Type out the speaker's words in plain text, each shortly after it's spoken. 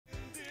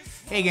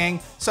Hey gang,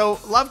 so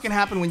love can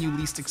happen when you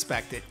least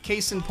expect it.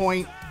 Case in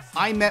point,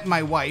 I met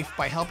my wife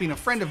by helping a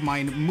friend of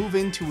mine move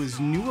into his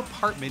new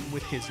apartment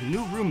with his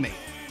new roommate.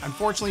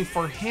 Unfortunately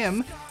for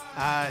him,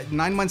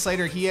 9 months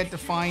later he had to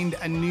find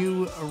a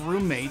new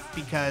roommate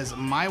because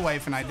my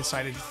wife and I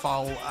decided to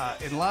fall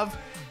in love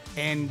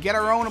and get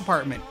our own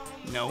apartment.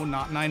 No,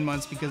 not 9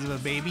 months because of a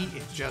baby,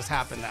 it just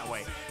happened that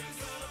way.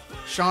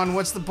 Sean,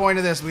 what's the point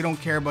of this? We don't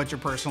care about your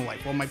personal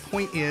life. Well, my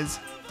point is,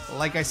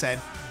 like I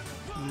said,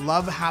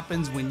 love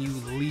happens when you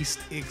least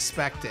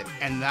expect it.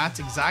 And that's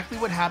exactly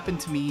what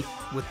happened to me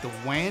with the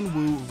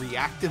Wanwu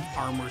Reactive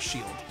Armor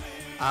Shield.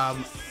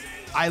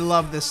 I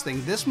love this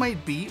thing. This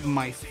might be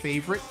my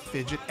favorite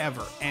fidget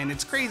ever. And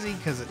it's crazy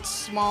because it's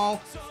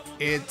small.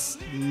 It's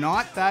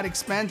not that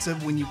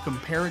expensive when you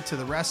compare it to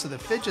the rest of the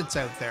fidgets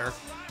out there.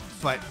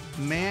 But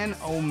man,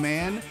 oh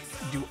man,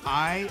 do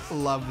I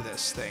love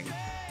this thing.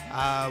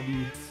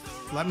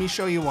 Let me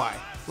show you why.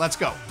 Let's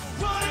go.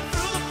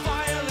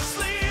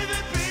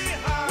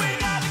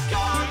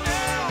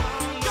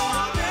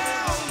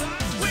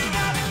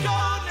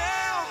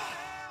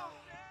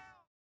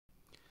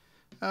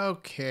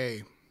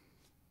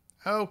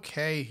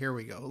 Okay, here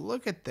we go.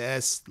 Look at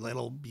this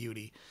little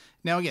beauty.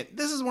 Now again,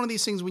 this is one of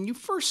these things when you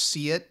first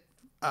see it,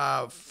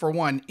 for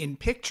one, in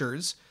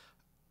pictures,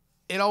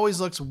 it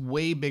always looks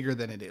way bigger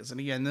than it is. And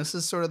again, this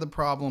is sort of the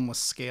problem with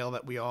scale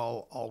that we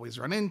all always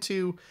run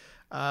into.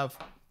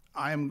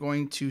 I'm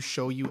going to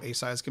show you a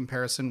size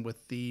comparison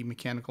with the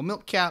mechanical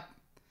milk cap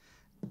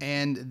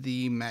and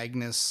the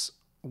Magnus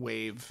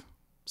Wave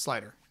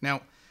slider.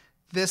 Now,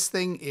 this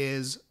thing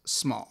is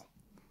small.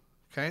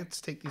 Okay,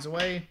 let's take these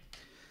away.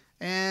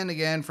 And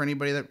again, for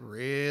anybody that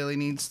really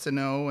needs to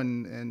know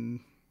and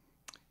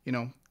you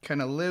know,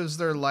 kind of lives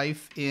their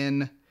life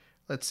in,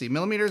 let's see,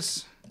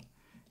 millimeters.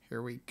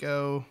 Here we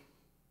go.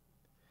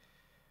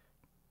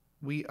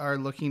 We are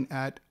looking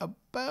at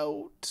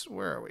about,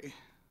 where are we?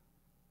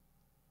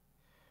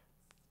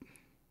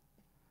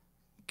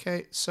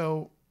 Okay,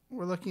 so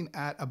we're looking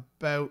at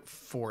about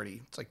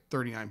 40. It's like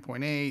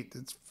 39.8,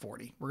 it's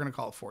 40. We're gonna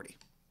call it 40,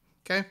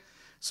 okay?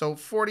 So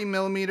 40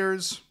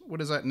 millimeters, what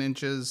is that in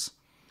inches?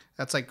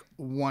 That's like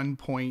almost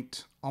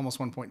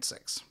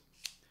 1.6.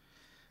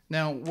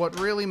 Now, what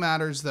really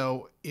matters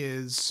though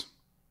is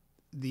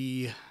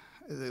the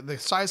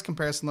size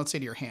comparison, let's say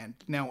to your hand.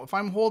 Now, if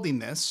I'm holding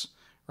this,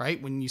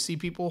 right, when you see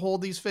people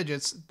hold these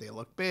fidgets, they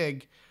look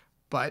big,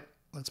 but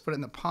let's put it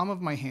in the palm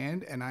of my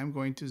hand and I'm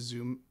going to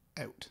zoom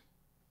out.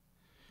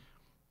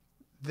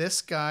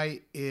 This guy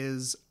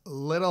is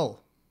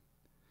little.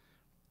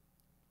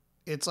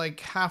 It's like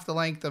half the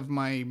length of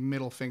my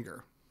middle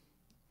finger.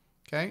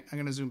 Okay, I'm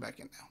gonna zoom back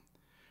in now.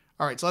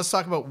 All right, so let's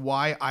talk about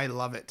why I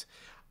love it.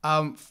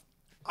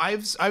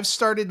 I've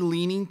started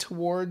leaning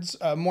towards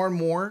more and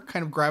more,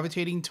 kind of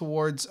gravitating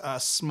towards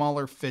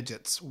smaller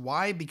fidgets.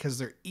 Why? Because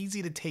they're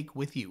easy to take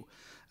with you.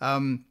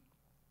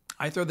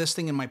 I throw this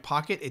thing in my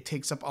pocket. It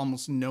takes up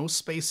almost no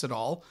space at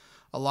all.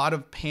 A lot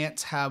of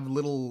pants have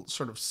little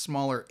sort of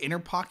smaller inner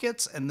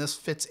pockets, and this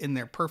fits in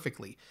there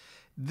perfectly.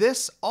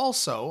 This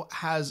also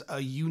has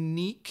a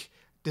unique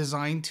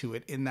design to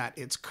it in that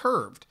it's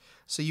curved.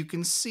 So you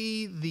can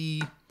see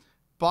the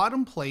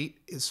bottom plate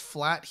is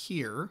flat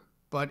here,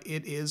 but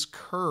it is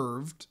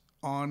curved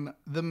on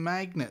the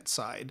magnet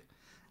side.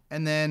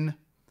 And then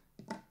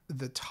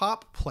the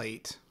top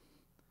plate,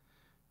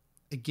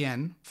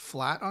 again,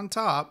 flat on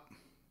top,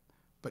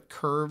 but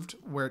curved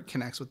where it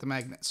connects with the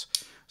magnets.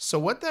 So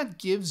what that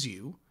gives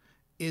you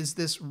is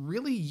this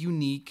really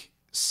unique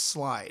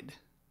slide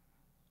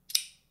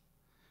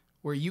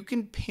where you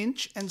can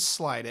pinch and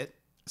slide it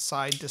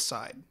side to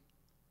side,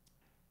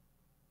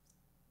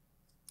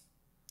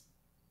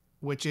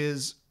 which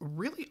is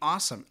really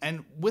awesome.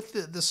 And with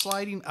the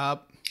sliding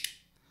up,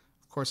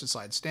 of course it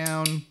slides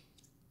down.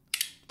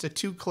 It's a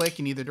 2-click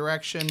in either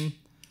direction.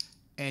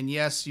 And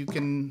yes, you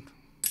can,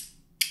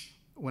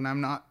 when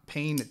I'm not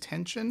paying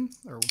attention,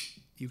 or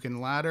you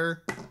can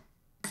ladder.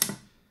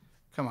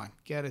 Come on,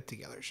 get it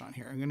together, Sean.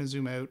 Here, I'm gonna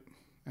zoom out.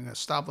 I'm gonna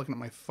stop looking at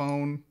my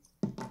phone.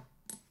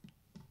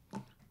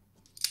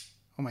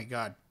 Oh my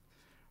God.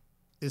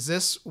 Is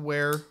this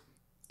where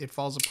it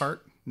falls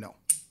apart? No.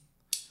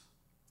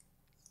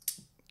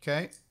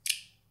 Okay.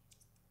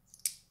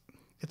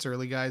 It's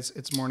early, guys.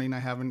 It's morning. I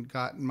haven't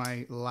gotten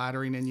my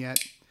laddering in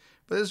yet.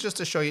 But this is just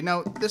to show you.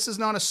 Now, this is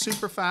not a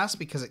super fast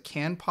because it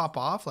can pop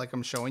off like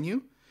I'm showing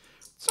you.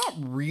 It's not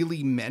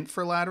really meant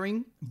for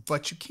laddering,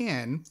 but you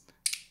can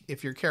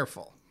if you're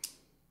careful.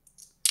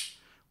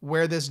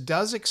 Where this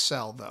does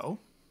excel, though,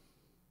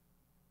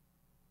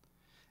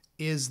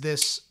 is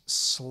this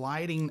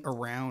sliding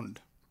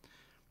around.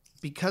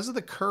 Because of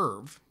the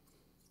curve,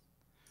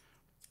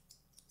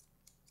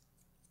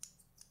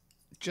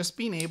 just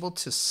being able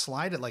to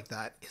slide it like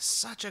that is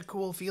such a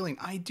cool feeling.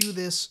 I do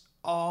this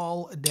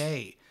all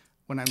day.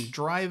 When I'm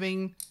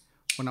driving,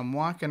 when I'm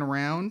walking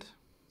around,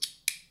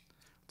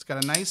 it's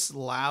got a nice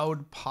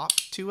loud pop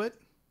to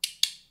it.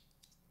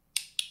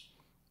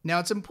 Now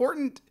it's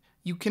important,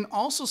 you can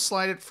also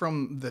slide it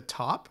from the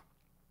top.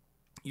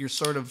 You're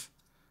sort of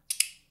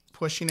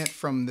pushing it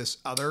from this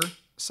other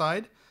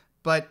side.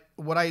 But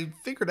what I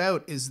figured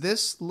out is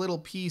this little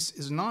piece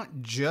is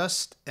not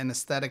just an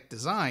aesthetic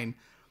design,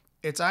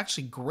 it's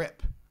actually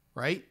grip,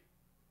 right?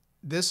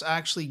 This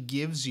actually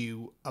gives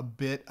you a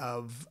bit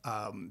of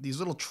these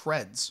little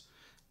treads,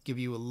 give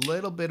you a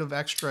little bit of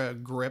extra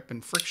grip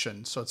and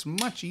friction, so it's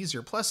much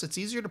easier. Plus, it's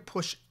easier to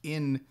push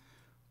in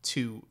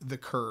to the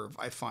curve,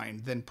 I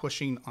find, than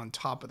pushing on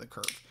top of the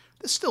curve.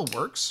 This still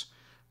works,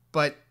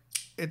 but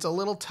it's a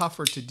little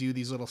tougher to do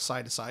these little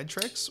side-to-side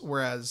tricks,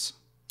 whereas...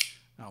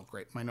 Oh,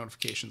 great. My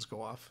notifications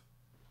go off.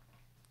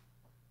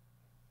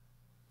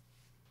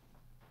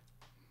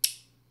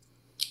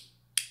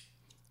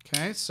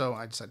 Okay, so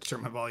I decided to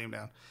turn my volume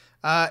down.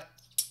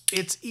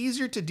 It's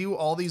easier to do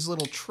all these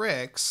little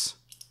tricks.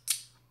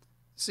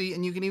 See,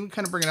 and you can even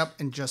kind of bring it up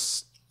and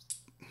just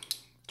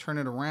turn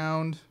it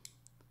around.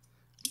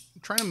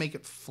 I'm trying to make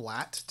it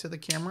flat to the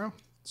camera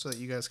so that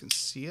you guys can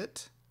see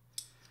it.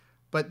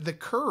 But the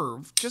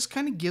curve just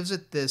kind of gives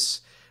it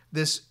this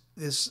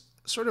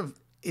sort of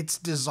its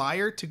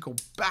desire to go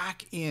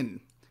back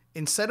in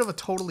instead of a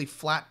totally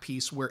flat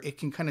piece where it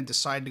can kind of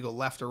decide to go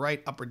left or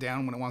right, up or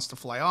down when it wants to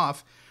fly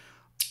off.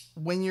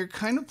 When you're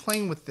kind of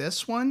playing with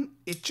this one,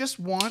 it just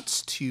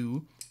wants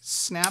to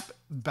snap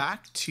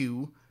back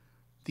to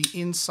the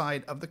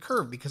inside of the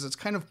curve because it's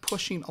kind of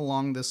pushing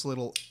along this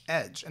little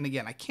edge. And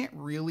again, I can't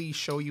really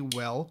show you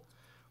well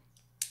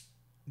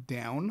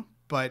down,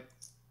 but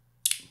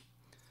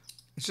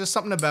it's just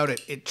something about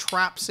it. It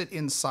traps it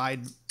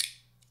inside.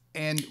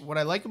 And what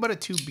I like about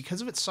it too,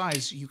 because of its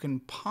size, you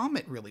can palm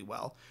it really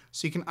well.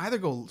 So you can either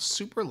go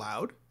super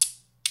loud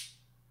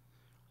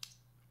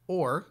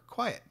or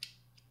quiet.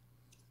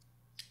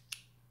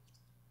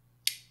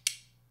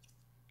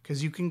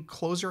 Because you can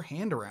close your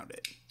hand around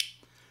it.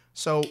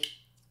 So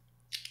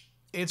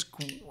it's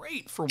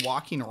great for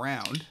walking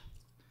around.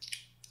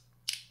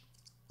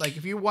 Like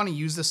if you want to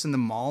use this in the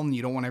mall and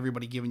you don't want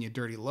everybody giving you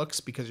dirty looks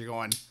because you're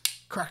going,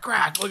 crack,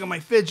 crack, look at my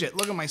fidget,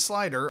 look at my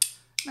slider.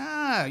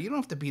 Nah, you don't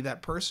have to be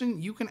that person.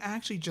 You can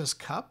actually just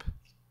cup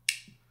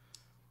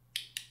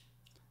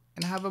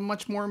and have a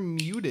much more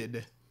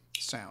muted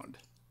sound.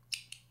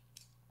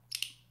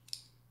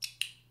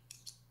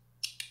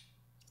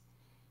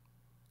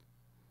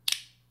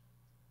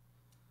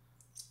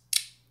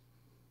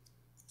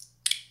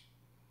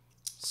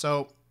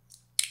 So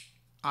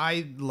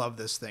I love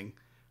this thing.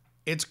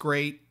 It's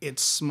great.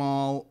 It's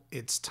small.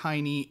 It's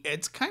tiny.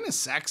 It's kind of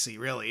sexy,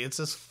 really. It's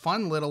this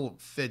fun little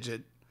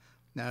fidget.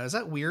 Now, is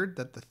that weird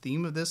that the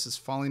theme of this is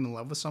falling in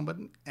love with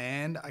somebody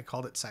and I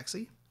called it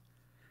sexy?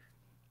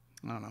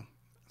 I don't know.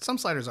 Some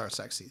sliders are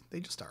sexy.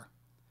 They just are.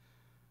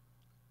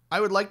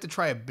 I would like to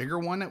try a bigger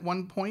one at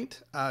one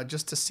point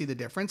just to see the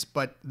difference,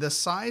 but the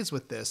size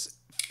with this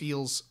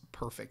feels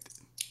perfect.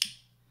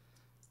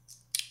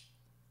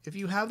 If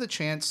you have the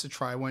chance to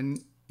try one,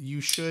 you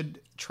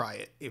should try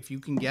it. If you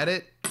can get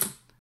it.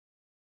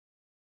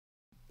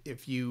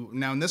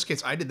 Now in this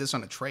case, I did this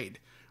on a trade,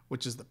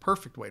 which is the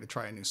perfect way to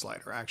try a new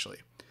slider, actually,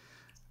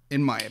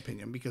 in my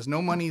opinion, because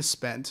no money is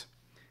spent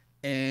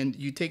and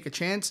you take a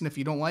chance. And if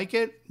you don't like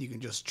it, you can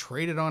just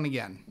trade it on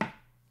again.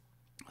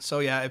 So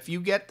yeah, if you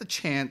get the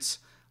chance,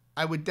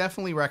 I would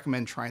definitely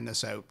recommend trying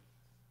this out.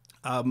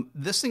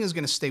 This thing is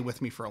going to stay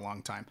with me for a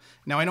long time.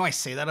 Now, I know I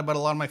say that about a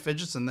lot of my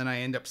fidgets and then I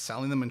end up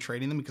selling them and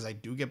trading them because I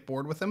do get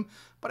bored with them,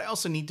 but I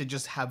also need to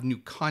just have new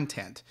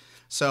content.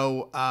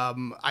 So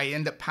I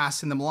end up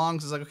passing them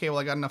along. So it's like, okay, well,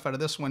 I got enough out of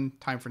this one,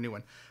 time for a new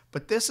one.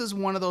 But this is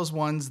one of those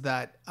ones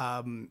that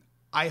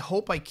I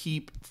hope I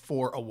keep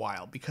for a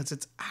while because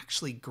it's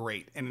actually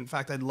great. And in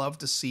fact, I'd love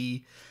to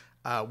see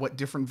what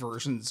different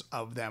versions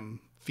of them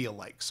feel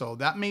like. So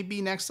that may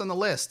be next on the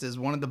list is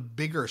one of the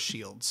bigger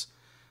shields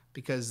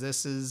because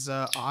this is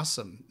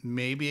awesome.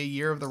 Maybe a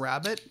year of the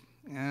rabbit.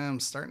 I'm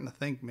starting to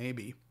think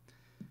maybe.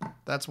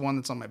 That's one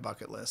that's on my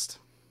bucket list.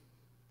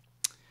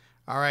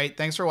 All right.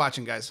 Thanks for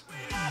watching, guys.